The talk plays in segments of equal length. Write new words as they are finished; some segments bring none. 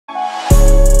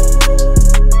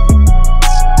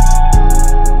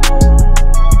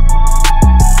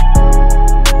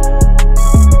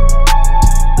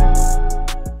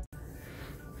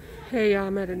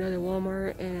at another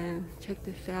Walmart and check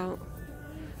this out.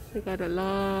 They got a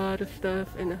lot of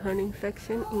stuff in the hunting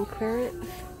section in clearance.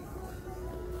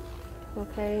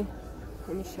 Okay,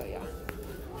 let me show y'all.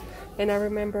 And I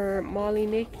remember Molly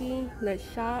Nikki, Let's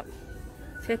Shop.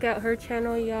 Check out her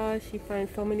channel, y'all. She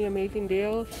finds so many amazing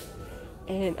deals.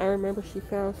 And I remember she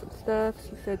found some stuff.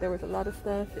 She said there was a lot of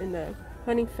stuff in the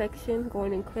hunting section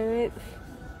going in clearance.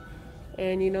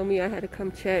 And you know me, I had to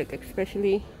come check,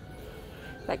 especially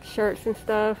like shirts and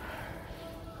stuff.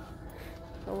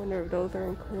 I wonder if those are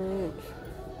in clearance.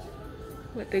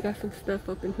 But they got some stuff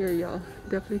up in here, y'all.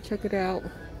 Definitely check it out.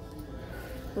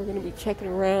 We're gonna be checking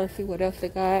around, see what else they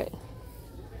got.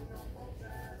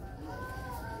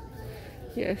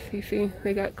 Yes, you see,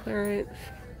 they got clearance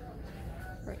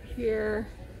right here.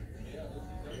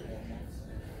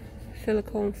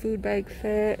 Silicone food bag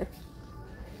set.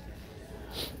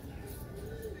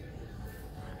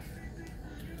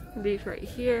 These right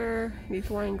here, these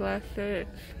wine glass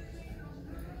sets.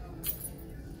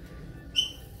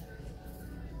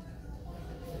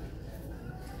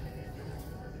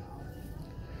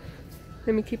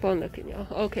 Let me keep on looking, y'all.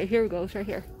 Okay, here it goes, right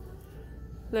here.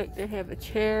 Look, they have the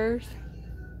chairs.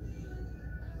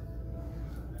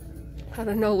 I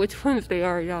don't know which ones they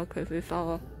are, y'all, because it's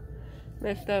all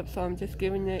messed up, so I'm just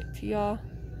giving it to y'all.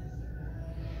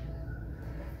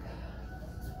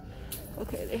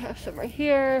 Okay, they have some right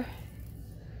here.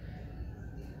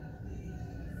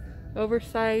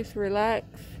 Oversized, relax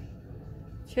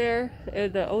chair.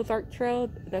 The Ozark Trail,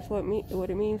 that's what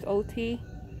it means, OT.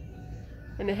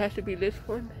 And it has to be this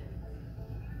one.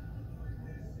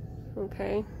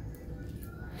 Okay.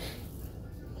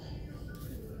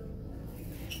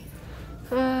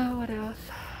 What else?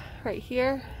 Right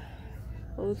here.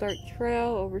 Ozark Trail,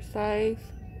 oversized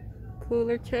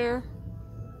cooler chair.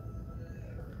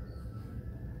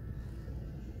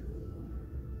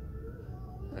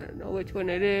 I don't know which one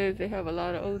it is. They have a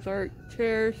lot of Ozark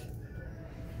chairs.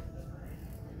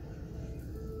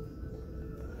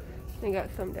 They got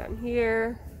some down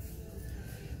here.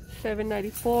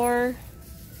 $7.94.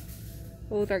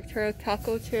 Ozark Trail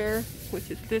taco chair, which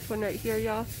is this one right here,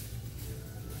 y'all.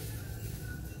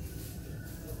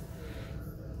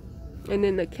 And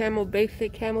then the camel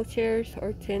basic camel chairs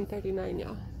are $10.39,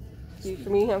 y'all. Excuse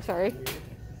me, I'm sorry.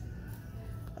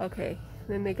 Okay,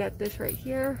 then they got this right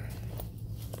here.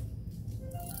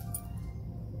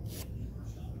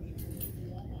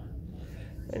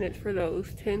 And it's for those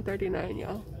 $10.39,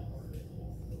 y'all.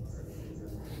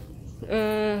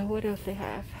 What else they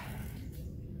have?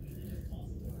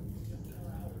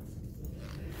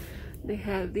 They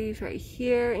have these right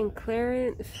here in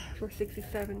clearance for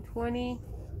 $67.20.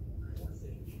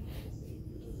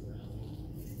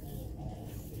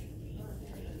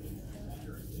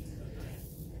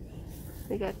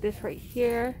 They got this right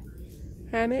here,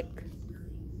 hammock.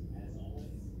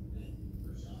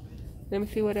 Let me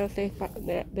see what else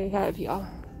they have, y'all.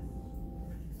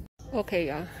 Okay,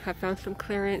 y'all, I found some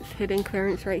clearance, hidden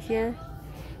clearance right here.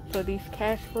 So these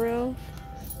cast grills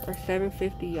are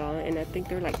 $7.50, y'all, and I think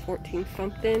they're like 14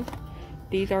 something.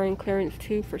 These are in clearance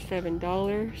too for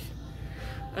 $7.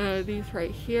 These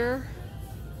right here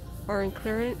are in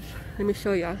clearance. Let me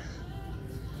show y'all.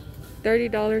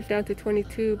 $30 down to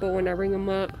 $22, but when I ring them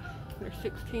up, they're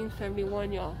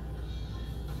 $16.71, y'all.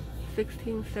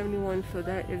 $16.71, so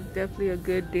that is definitely a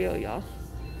good deal, y'all.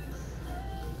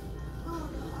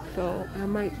 So I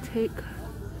might take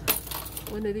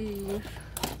one of these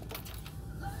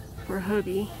for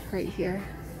hubby right here.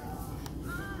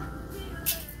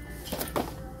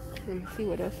 Let me see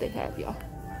what else they have, y'all.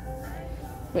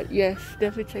 But yes,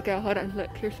 definitely check out. Hold on,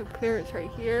 look, here's some clearance right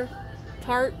here.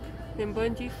 Tarp and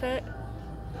bungee set.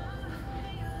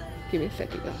 Give me a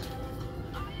second,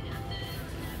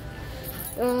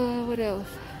 y'all. What else?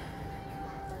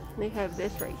 They have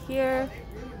this right here.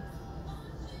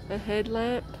 A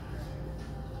headlamp.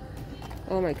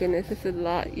 Oh my goodness, this is a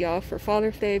lot, y'all. For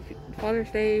Father's Day. Father's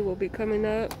Day will be coming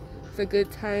up. It's a good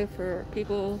time for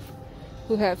people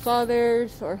who have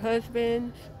fathers or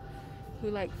husbands who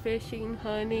like fishing,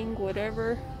 hunting,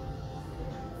 whatever.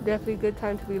 Definitely a good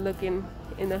time to be looking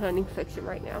in the hunting section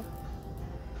right now.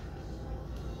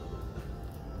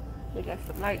 We got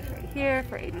some lights right here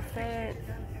for 80 cents.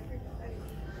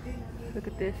 Look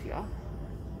at this, y'all.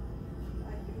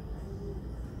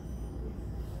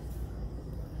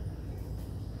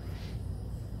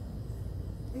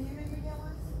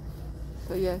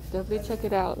 So yes, definitely check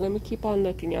it out. Let me keep on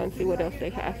looking, y'all, and see what else they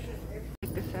have.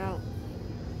 Check this out.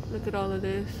 Look at all of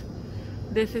this.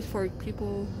 This is for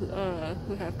people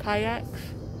who have kayaks.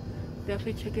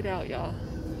 Definitely check it out, y'all.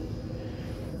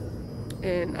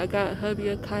 And I got hubby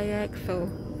a kayak, so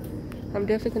I'm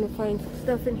definitely gonna find some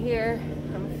stuff in here.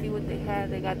 I'm gonna see what they have.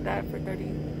 They got that for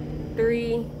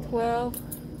 $33.12.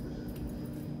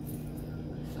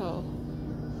 So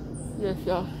yes,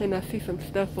 y'all, and I see some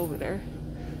stuff over there.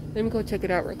 Let me go check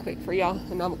it out real quick for y'all,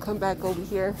 and I'm gonna come back over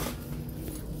here.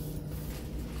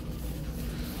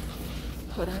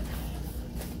 Hold on.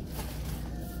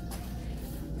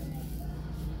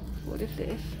 What is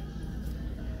this?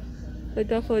 A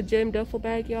gym duffel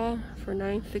bag, y'all, for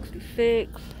 $9.66.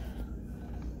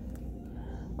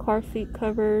 Car seat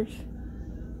covers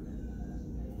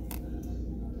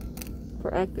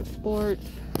for active sports.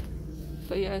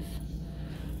 So yes.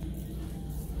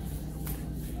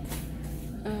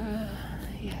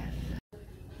 Yes.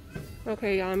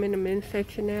 Okay, y'all, I'm in the men's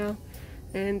section now,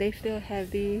 and they still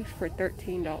have these for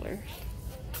 $13.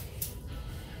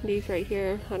 These right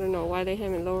here, I don't know why they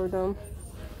haven't lowered them,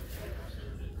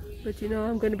 but you know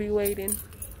I'm gonna be waiting.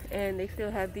 And they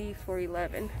still have these for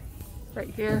 $11 right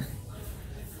here.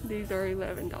 These are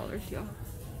 $11, y'all.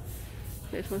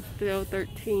 This one's still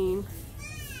 $13.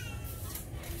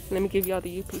 Let me give y'all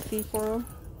the UPC for them.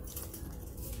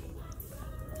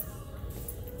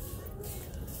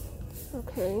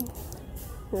 Okay,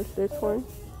 there's this one.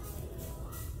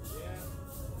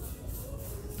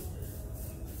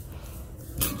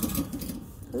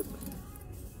 Oops.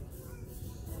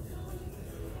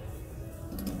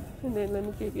 And then let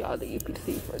me give y'all the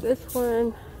UPC for this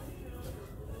one.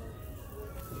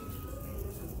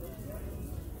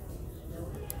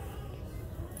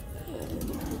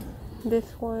 And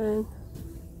this one.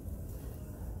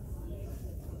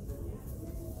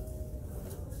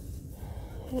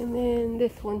 And then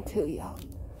this one too, y'all.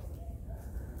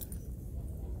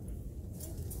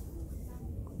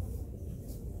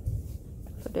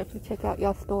 So definitely check out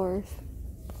y'all stores.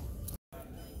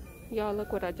 Y'all,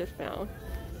 look what I just found.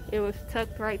 It was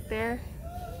tucked right there,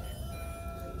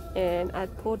 and I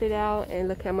pulled it out, and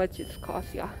look how much it's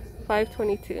cost, y'all.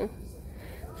 $5.22.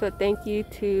 So thank you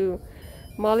to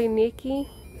Molly Nikki.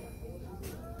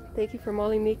 Thank you for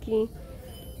Molly Nikki.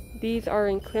 These are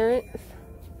in clearance,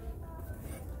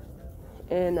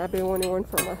 and I've been wanting one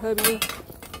for my hubby,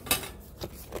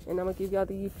 and I'm gonna give y'all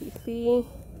the UPC.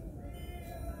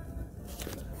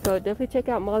 So definitely check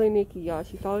out Molly Nikki, y'all.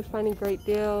 She's always finding great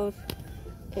deals,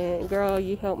 and girl,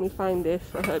 you helped me find this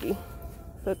for hubby,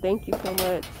 so thank you so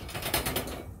much.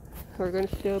 We're gonna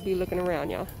still be looking around,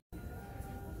 y'all.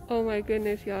 Oh my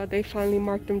goodness, y'all, they finally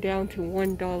marked them down to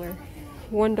 $1.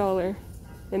 $1.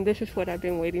 And this is what I've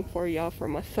been waiting for, y'all, for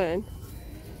my son.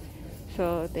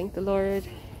 So thank the Lord.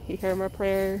 He heard my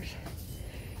prayers.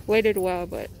 Waited a while,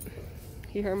 but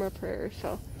he heard my prayers.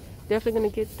 So definitely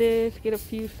gonna get this, get a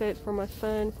few sets for my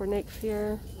son for next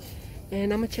year.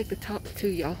 And I'm gonna check the tops too,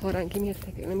 y'all. Hold on, give me a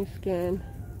second. Let me scan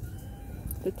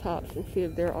the tops and see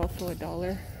if they're also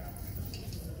 $1.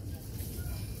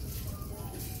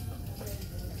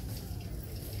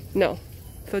 No,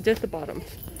 so just the bottoms.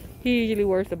 He usually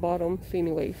wears the bottoms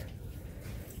anyways.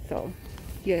 So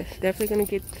yes, definitely gonna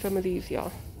get some of these,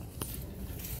 y'all.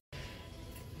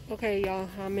 Okay, y'all,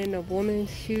 I'm in the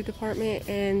women's shoe department,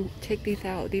 and check these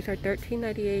out. These are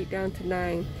 $13.98 down to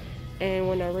 $9, and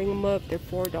when I ring them up, they're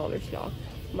 $4, y'all.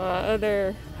 My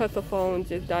other hustle phone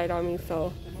just died on me,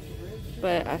 so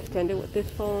but I scanned it with this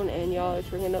phone, and y'all, it's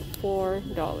ringing up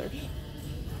 $4.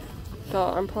 So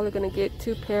I'm probably gonna get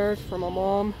 2 pairs for my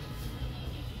mom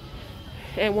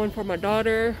and one for my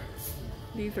daughter.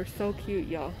 These are so cute,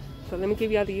 y'all. So let me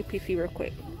give y'all the UPC real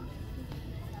quick.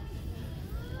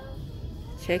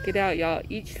 Check it out, y'all.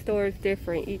 Each store is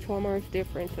different. Each Walmart is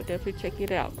different, so definitely check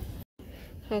it out.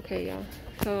 Okay, y'all.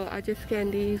 So I just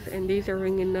scanned these, and these are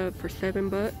ringing up for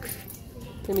 $7.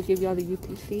 Let me give y'all the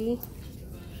UPC.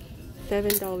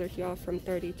 $7, y'all, from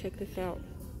 30. Check this out.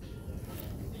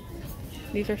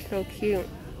 These are so cute.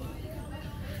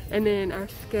 And then I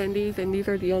scanned these, and these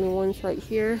are the only ones right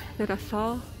here that I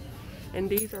saw. And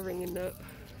these are ringing up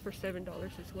for $7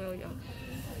 as well, y'all.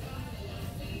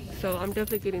 So I'm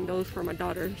definitely getting those for my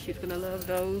daughter. She's gonna love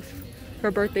those.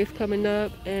 Her birthday's coming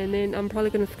up, and then I'm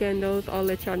probably gonna scan those. I'll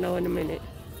let y'all know in a minute.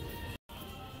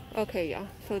 Okay, y'all.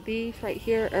 So these right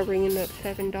here are ringing up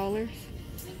 $7.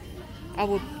 I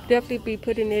will definitely be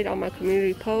putting it on my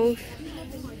community post.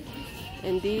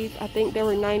 And these, I think they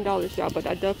were $9, y'all, but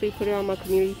I definitely put it on my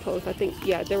community post. I think,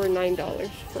 yeah, they were $9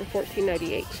 for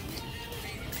 $14.98.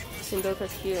 And those are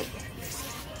cute.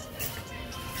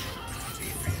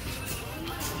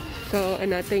 So,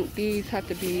 and I think these have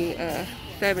to be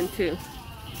 $7 too.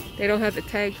 They don't have the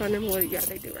tags on them. Well, yeah,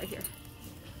 they do right here.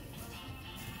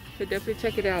 So definitely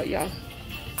check it out, y'all.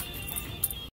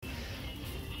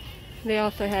 They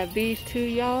also have these too,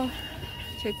 y'all.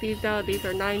 check these out. These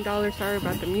are $9. Sorry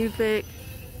about the music.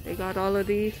 They got all of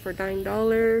these for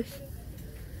 $9.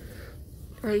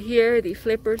 Right here, these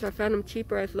slippers, I found them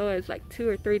cheaper, as low as like $2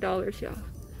 or $3, y'all.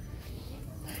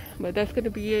 But that's gonna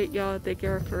be it, y'all. Thank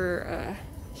you for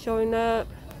showing up,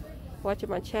 watching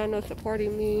my channel,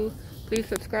 supporting me. Please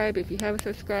subscribe if you haven't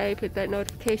subscribed. Hit that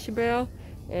notification bell,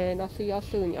 and I'll see y'all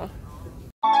soon, y'all.